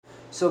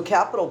So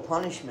capital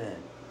punishment.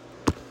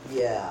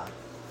 Yeah.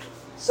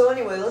 So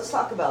anyway, let's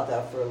talk about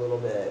that for a little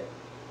bit.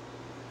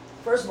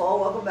 First of all,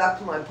 welcome back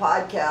to my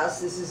podcast.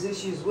 This is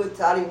Issues with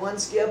Toddie One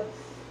Skip.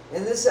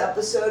 And this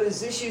episode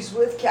is Issues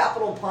with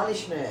Capital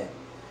Punishment.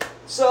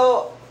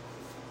 So,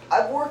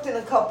 I've worked in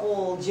a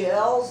couple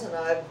jails and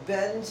I've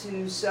been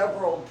to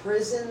several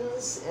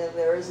prisons, and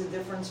there is a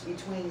difference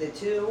between the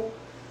two.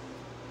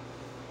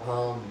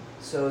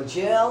 So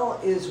jail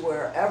is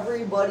where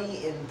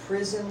everybody in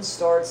prison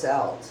starts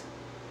out.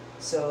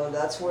 So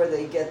that's where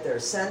they get their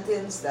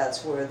sentence,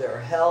 that's where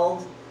they're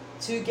held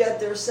to get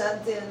their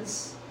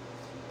sentence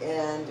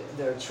and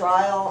their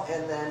trial,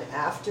 and then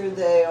after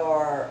they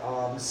are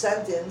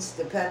sentenced,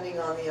 depending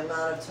on the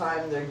amount of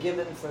time they're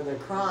given for their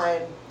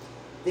crime,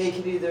 they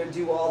could either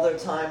do all their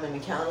time in a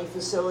county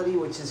facility,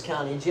 which is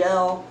county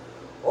jail,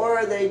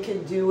 or they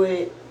could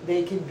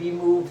be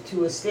moved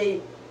to a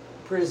state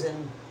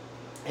prison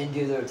and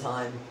do their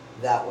time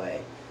that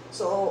way.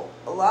 So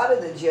a lot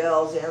of the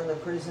jails and the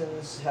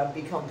prisons have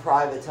become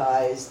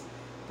privatized,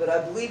 but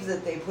I believe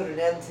that they put an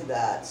end to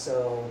that.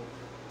 So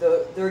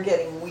they're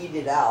getting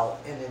weeded out,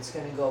 and it's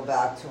going to go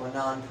back to a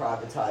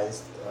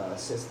non-privatized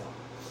system.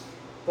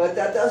 But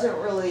that doesn't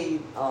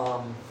really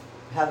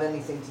have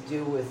anything to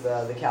do with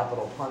the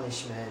capital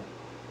punishment.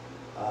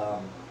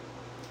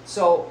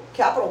 So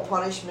capital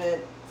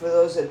punishment, for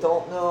those that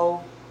don't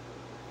know,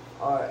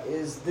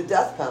 is the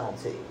death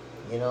penalty,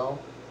 you know.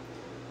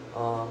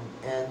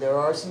 And there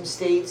are some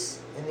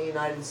states in the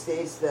United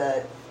States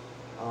that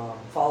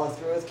follow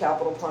through with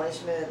capital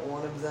punishment.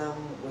 One of them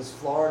was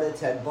Florida.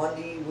 Ted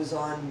Bundy was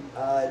on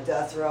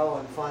death row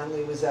and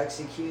finally was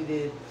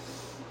executed.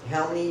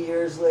 How many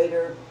years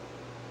later?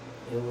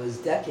 It was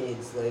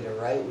decades later,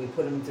 right? We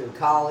put him through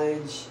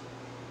college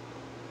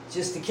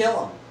just to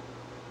kill him.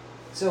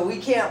 So we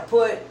can't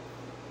put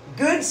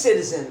good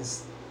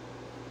citizens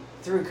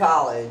through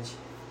college,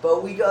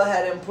 but we go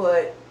ahead and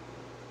put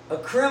a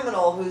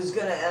criminal who's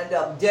going to end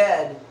up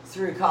dead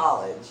through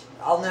college.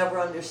 I'll never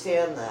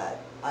understand that.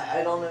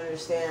 I don't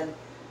understand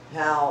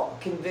how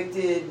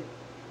convicted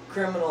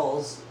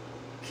criminals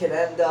can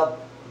end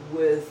up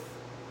with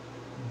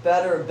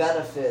better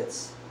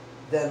benefits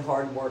than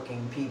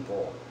hardworking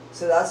people.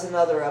 So that's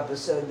another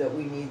episode that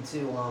we need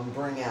to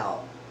bring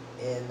out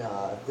in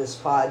this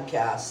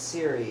podcast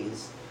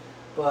series.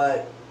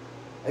 But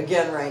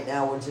again, right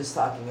now we're just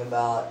talking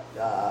about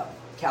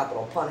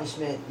capital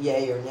punishment,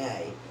 yay or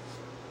nay.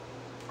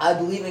 I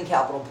believe in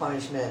capital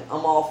punishment.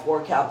 I'm all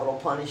for capital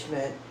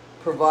punishment,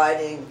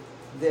 providing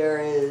there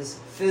is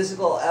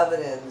physical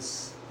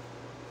evidence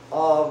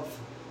of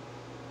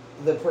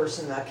the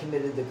person that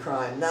committed the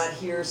crime. Not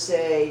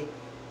hearsay,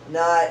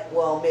 not,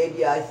 well,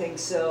 maybe I think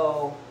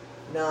so,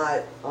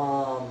 not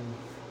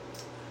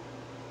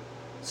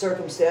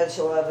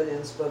circumstantial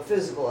evidence, but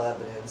physical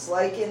evidence.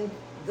 Like in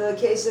the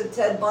case of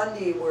Ted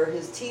Bundy, where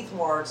his teeth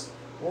marks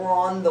were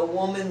on the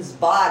woman's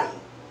body.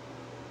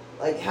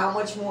 Like, how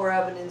much more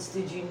evidence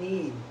did you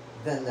need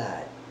than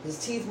that? His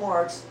teeth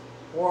marks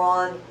were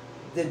on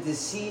the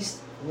deceased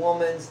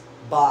woman's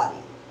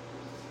body.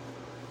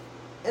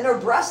 In her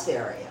breast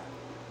area.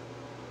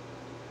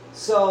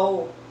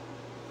 So,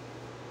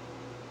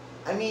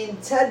 I mean,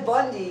 Ted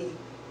Bundy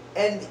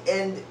and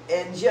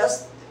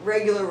just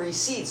regular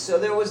receipts. So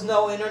there was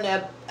no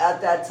internet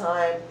at that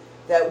time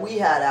that we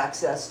had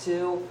access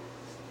to.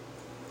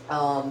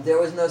 There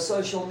was no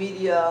social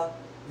media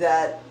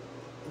that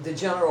the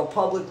general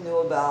public knew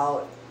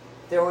about.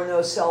 There were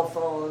no cell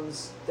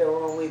phones. There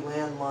were only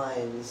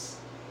landlines.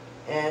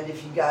 And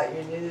if you got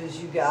your news,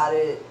 you got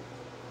it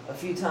a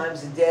few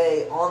times a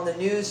day on the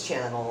news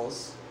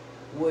channels,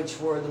 which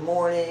were the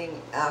morning,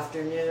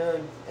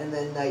 afternoon, and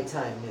then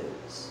nighttime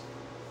news.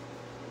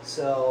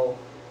 So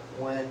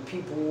when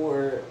people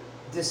were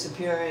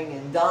disappearing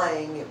and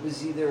dying, it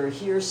was either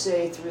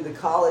hearsay through the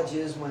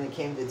colleges when it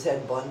came to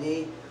Ted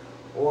Bundy,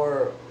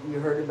 or you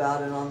heard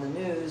about it on the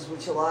news,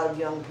 which a lot of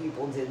young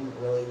people didn't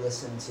really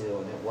listen to,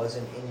 and it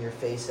wasn't in your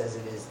face as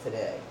it is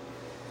today.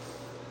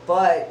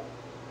 But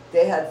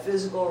they had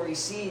physical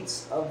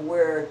receipts of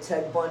where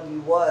Ted Bundy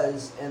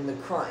was, and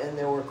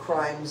there were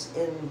crimes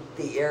in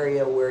the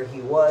area where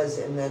he was,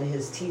 and then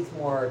his teeth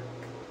mark,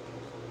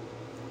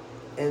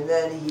 and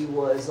then he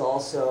was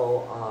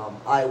also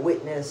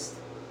eyewitnessed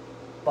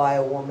by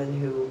a woman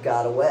who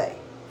got away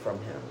from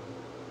him.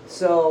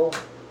 So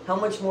how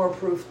much more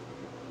proof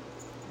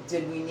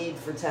did we need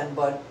for Ted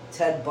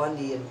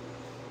Bundy, and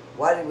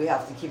why did we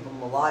have to keep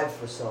him alive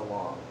for so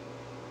long?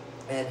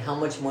 And how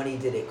much money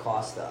did it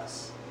cost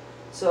us?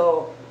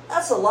 So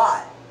that's a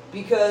lot,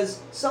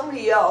 because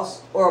somebody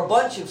else, or a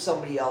bunch of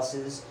somebody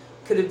else's,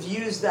 could have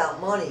used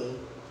that money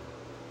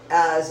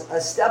as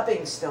a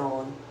stepping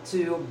stone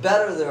to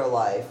better their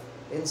life.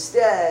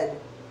 Instead,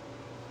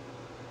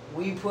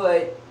 we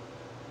put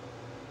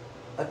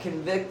a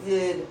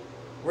convicted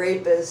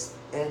rapist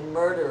and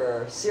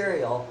murderer,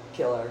 serial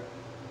killer,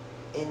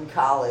 in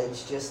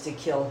college just to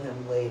kill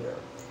him later.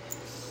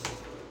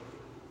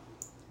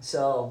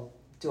 So,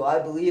 do I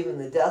believe in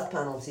the death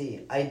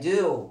penalty? I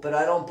do, but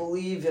I don't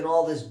believe in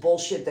all this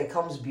bullshit that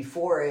comes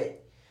before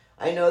it.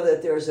 I know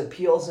that there's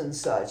appeals and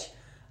such.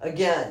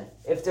 Again,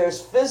 if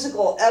there's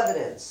physical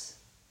evidence,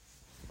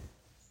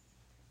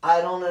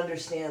 I don't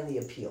understand the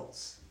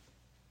appeals.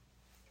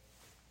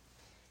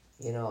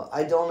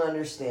 I don't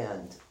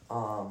understand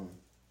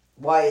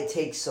why it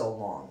takes so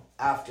long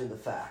after the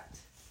fact.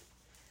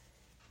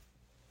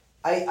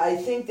 I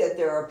think that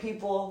there are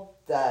people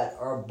that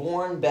are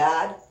born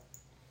bad,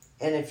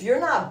 and if you're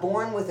not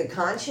born with a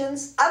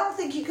conscience, I don't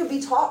think you could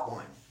be taught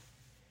one.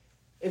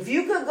 If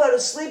you could go to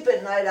sleep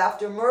at night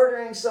after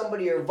murdering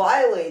somebody or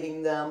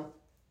violating them,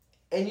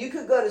 and you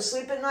could go to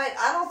sleep at night,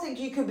 I don't think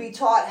you could be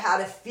taught how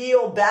to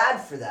feel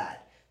bad for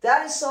that.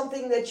 That is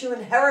something that you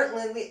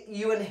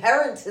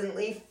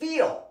inherently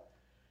feel.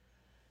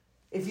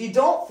 If you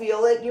don't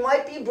feel it, you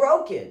might be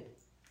broken.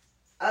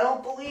 I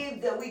don't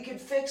believe that we could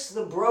fix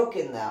the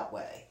broken that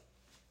way.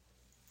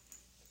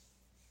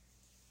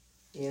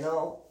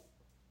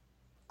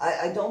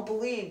 I don't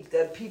believe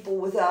that people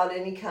without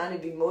any kind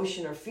of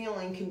emotion or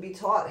feeling can be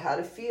taught how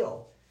to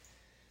feel.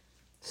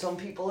 Some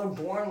people are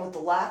born with the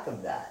lack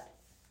of that.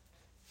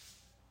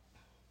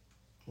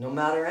 No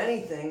matter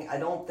anything, I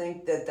don't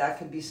think that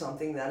could be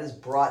something that is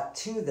brought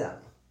to them.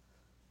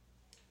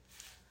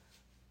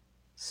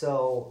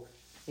 So,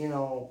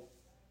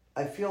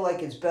 I feel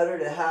like it's better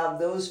to have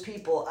those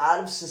people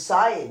out of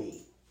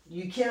society.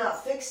 You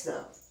cannot fix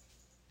them.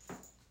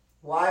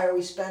 Why are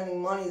we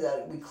spending money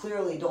that we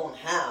clearly don't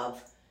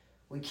have?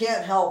 We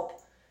can't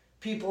help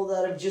people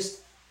that have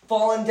just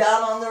fallen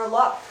down on their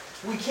luck.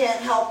 We can't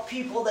help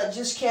people that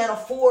just can't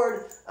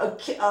afford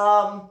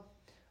a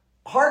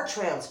heart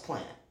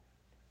transplant.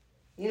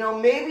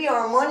 Maybe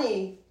our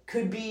money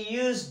could be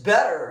used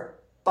better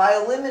by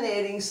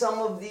eliminating some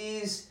of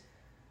these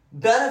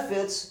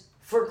benefits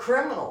for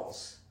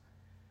criminals.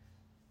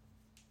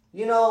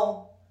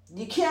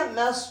 You can't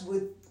mess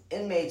with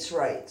inmates'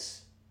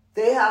 rights.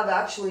 They have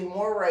actually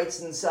more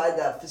rights inside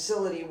that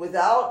facility.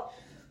 Without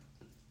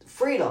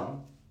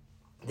freedom,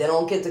 they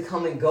don't get to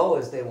come and go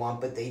as they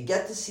want, but they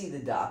get to see the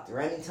doctor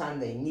anytime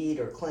they need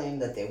or claim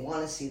that they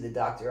want to see the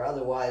doctor.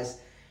 Otherwise,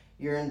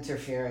 you're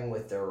interfering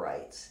with their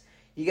rights.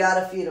 You got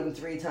to feed them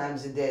 3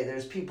 times a day.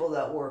 There's people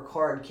that work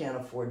hard, can't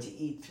afford to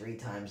eat 3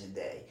 times a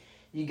day.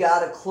 You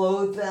got to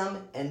clothe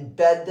them and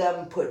bed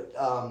them, put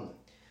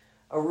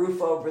a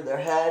roof over their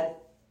head,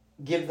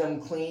 give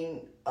them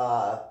clean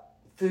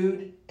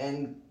food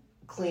and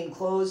clean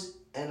clothes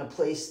and a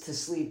place to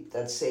sleep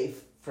that's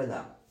safe for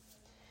them.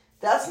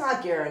 That's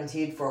not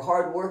guaranteed for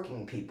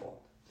hardworking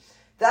people.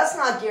 That's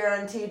not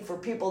guaranteed for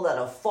people that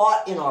have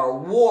fought in our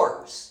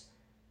wars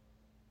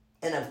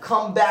and have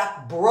come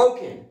back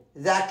broken,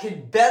 that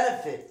could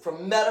benefit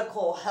from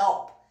medical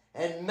help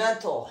and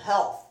mental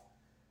health.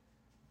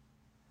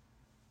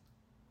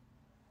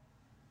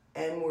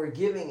 And we're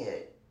giving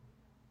it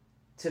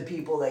to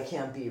people that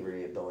can't be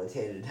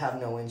rehabilitated, have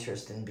no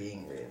interest in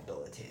being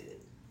rehabilitated.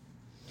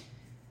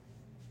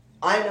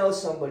 I know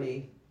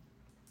somebody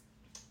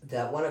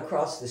that went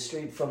across the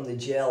street from the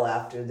jail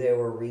after they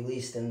were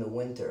released in the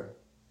winter,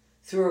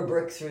 threw a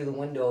brick through the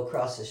window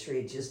across the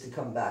street just to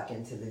come back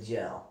into the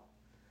jail.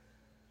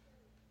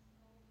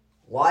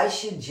 Why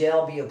should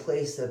jail be a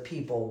place that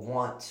people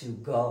want to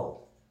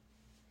go?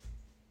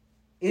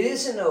 It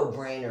is a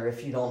no-brainer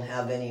if you don't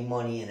have any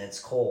money and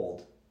it's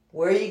cold.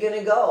 Where are you going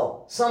to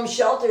go? Some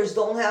shelters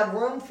don't have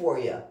room for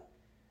you.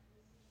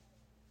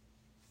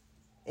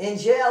 In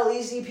jail,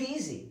 easy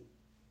peasy.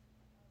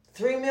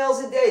 3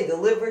 meals a day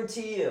delivered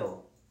to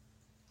you.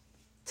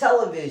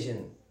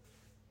 Television.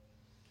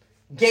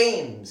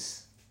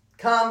 Games.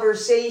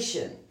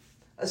 Conversation.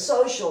 A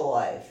social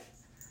life.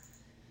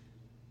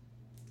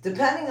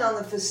 Depending on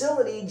the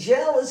facility,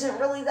 jail isn't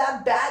really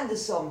that bad to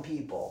some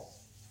people.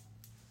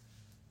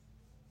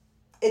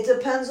 It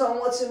depends on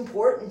what's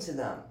important to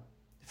them.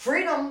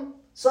 Freedom,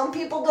 some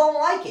people don't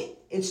like it.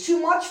 It's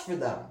too much for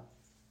them.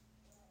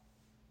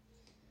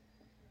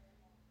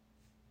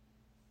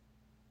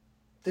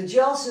 The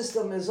jail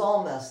system is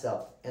all messed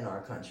up in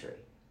our country.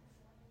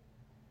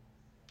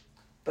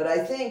 But I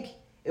think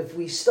if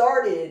we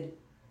started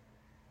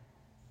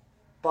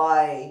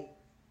by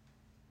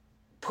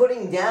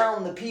putting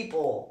down the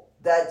people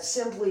that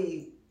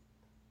simply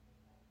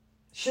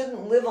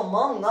shouldn't live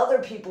among other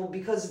people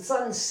because it's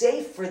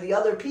unsafe for the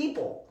other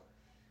people.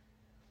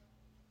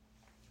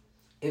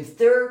 If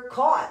they're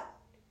caught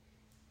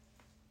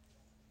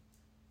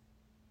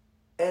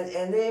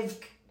and they're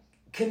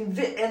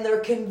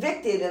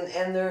convicted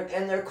and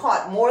they're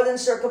caught, more than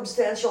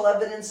circumstantial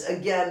evidence,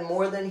 again,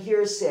 more than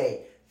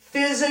hearsay,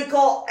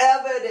 physical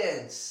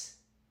evidence.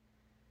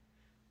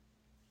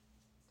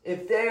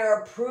 If they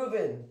are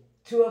proven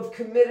to have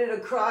committed a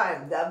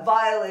crime that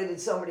violated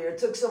somebody or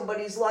took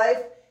somebody's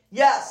life,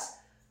 yes,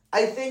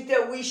 I think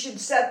that we should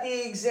set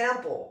the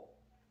example.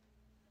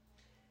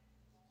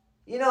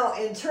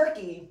 In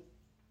Turkey,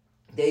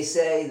 they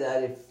say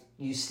that if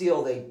you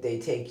steal, they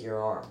take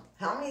your arm.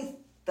 How many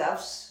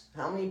thefts,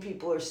 how many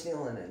people are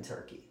stealing in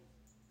Turkey?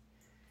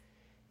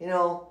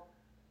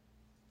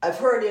 I've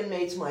heard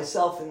inmates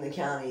myself in the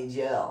county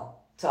jail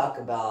talk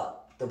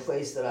about the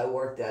place that I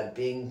worked at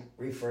being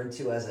referred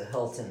to as a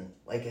Hilton,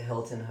 like a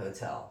Hilton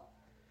hotel.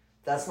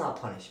 That's not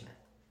punishment.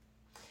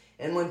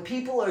 And when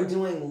people are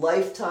doing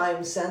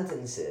lifetime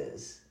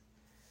sentences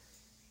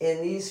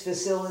in these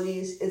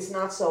facilities, it's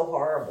not so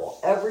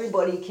horrible.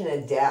 Everybody can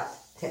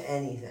adapt to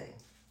anything.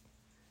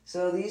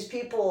 So these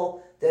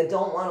people that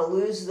don't want to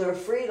lose their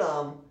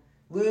freedom,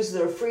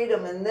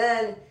 and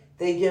then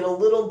they get a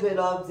little bit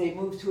of, they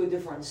move to a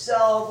different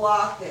cell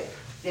block,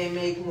 they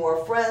make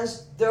more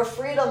friends. Their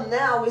freedom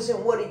now isn't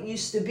what it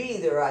used to be,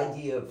 their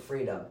idea of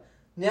freedom.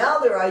 Now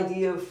their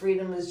idea of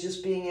freedom is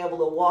just being able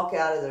to walk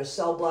out of their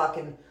cell block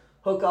and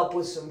hook up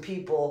with some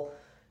people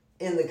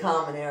in the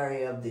common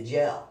area of the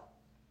jail.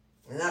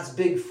 And that's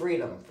big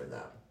freedom for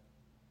them.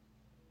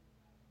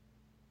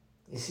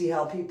 You see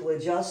how people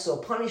adjust? So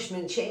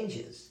punishment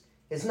changes.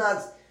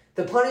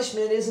 The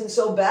punishment isn't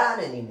so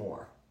bad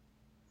anymore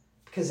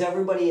because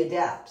everybody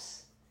adapts.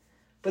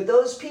 But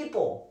those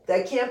people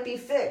that can't be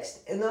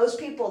fixed, and those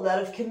people that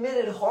have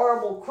committed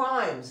horrible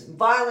crimes,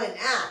 violent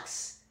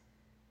acts,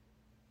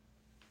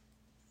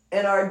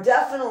 and are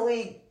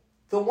definitely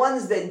the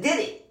ones that did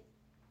it,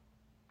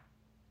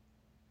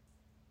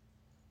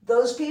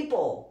 those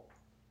people,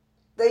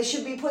 they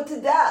should be put to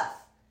death.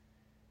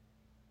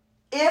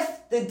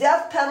 If the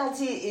death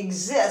penalty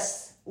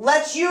exists,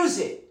 let's use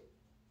it.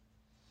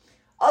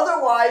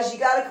 Otherwise, you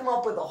got to come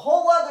up with a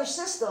whole other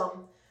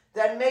system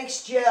that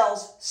makes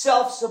jails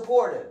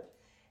self-supportive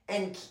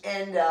and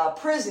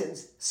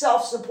prisons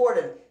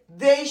self-supportive.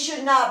 They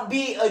should not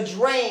be a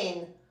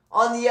drain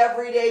on the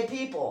everyday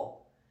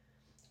people.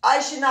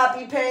 I should not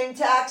be paying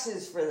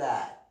taxes for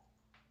that.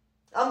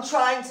 I'm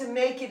trying to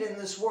make it in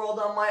this world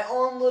on my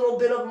own little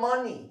bit of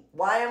money.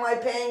 Why am I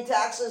paying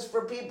taxes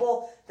for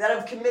people that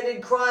have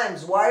committed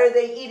crimes? Why are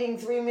they eating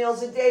 3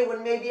 meals a day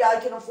when maybe I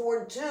can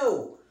afford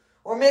 2?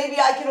 Or maybe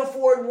I can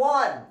afford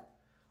 1?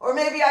 Or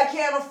maybe I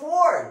can't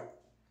afford.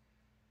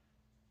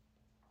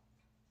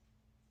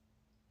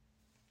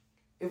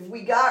 If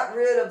we got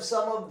rid of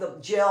some of the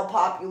jail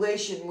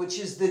population, which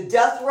is the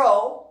death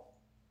row,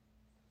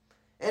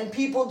 and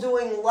people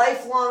doing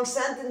lifelong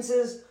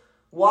sentences,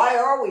 why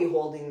are we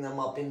holding them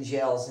up in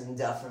jails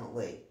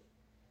indefinitely?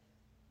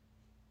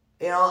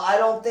 I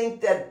don't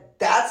think that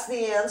that's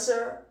the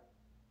answer.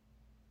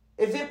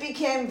 If it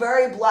became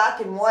very black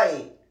and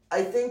white,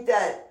 I think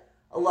that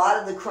a lot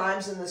of the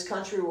crimes in this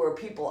country where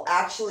people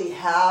actually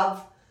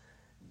have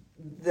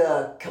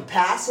the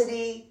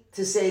capacity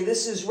to say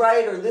this is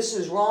right or this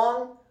is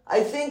wrong,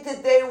 I think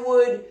that they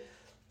would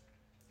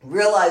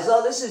realize,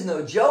 oh, this is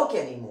no joke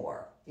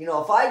anymore.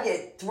 If I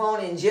get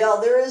thrown in jail,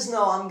 there is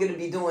no, I'm going to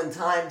be doing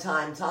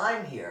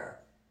time here.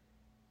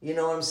 You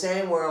know what I'm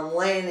saying? Where I'm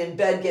laying in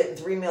bed getting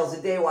 3 meals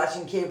a day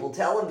watching cable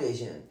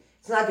television.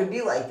 It's not going to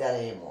be like that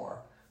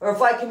anymore. Or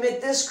if I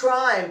commit this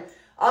crime,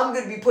 I'm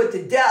going to be put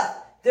to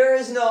death. There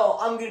is no,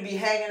 I'm going to be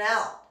hanging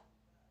out.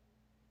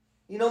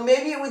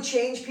 Maybe it would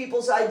change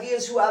people's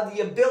ideas who have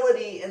the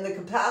ability and the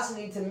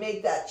capacity to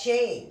make that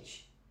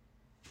change.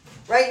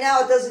 Right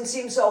now, it doesn't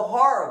seem so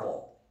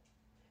horrible.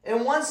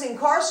 And once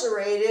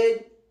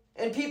incarcerated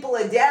and people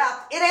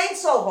adapt, it ain't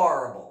so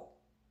horrible.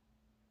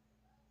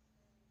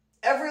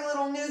 Every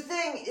little new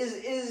thing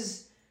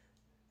is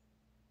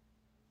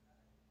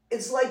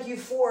it's like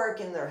euphoric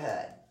in their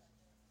head.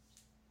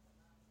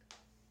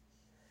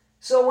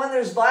 So when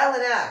there's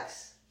violent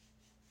acts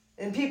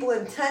and people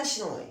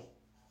intentionally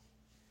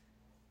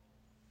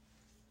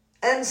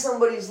end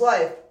somebody's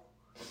life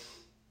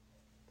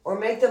or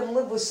make them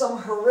live with some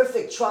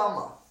horrific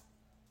trauma,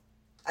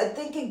 I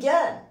think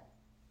again,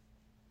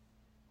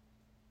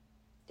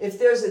 if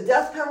there's a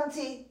death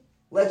penalty,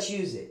 let's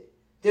use it.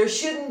 There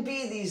shouldn't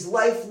be these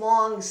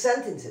lifelong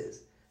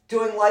sentences,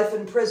 doing life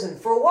in prison.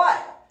 For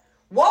what?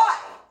 Why?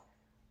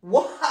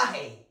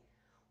 Why?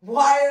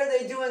 Why are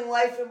they doing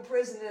life in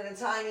prison in a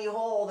tiny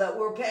hole that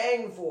we're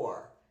paying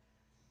for?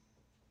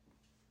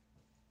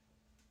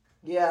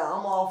 Yeah,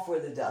 I'm all for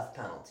the death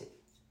penalty.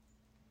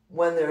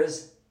 When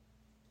there's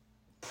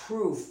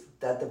proof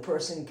that the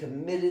person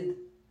committed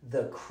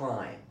the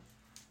crime.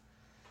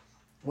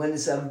 When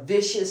it's a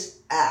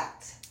vicious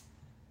act.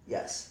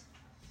 Yes.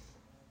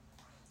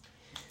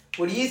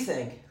 What do you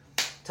think?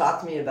 Talk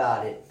to me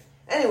about it.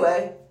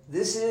 Anyway,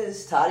 this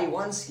is Toddie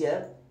One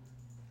Skip.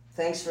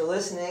 Thanks for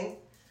listening.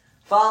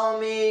 Follow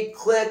me,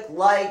 click,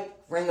 like,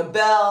 ring a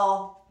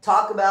bell,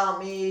 talk about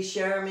me,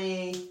 share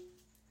me.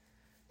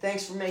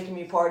 Thanks for making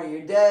me part of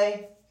your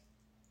day.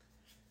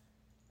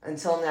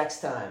 Until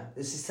next time,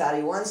 this is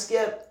Toddie One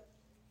Skip.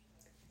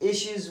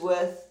 Issues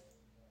with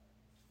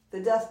the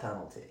death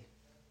penalty.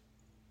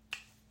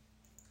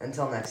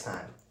 Until next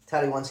time,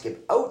 Toddie One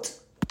Skip out.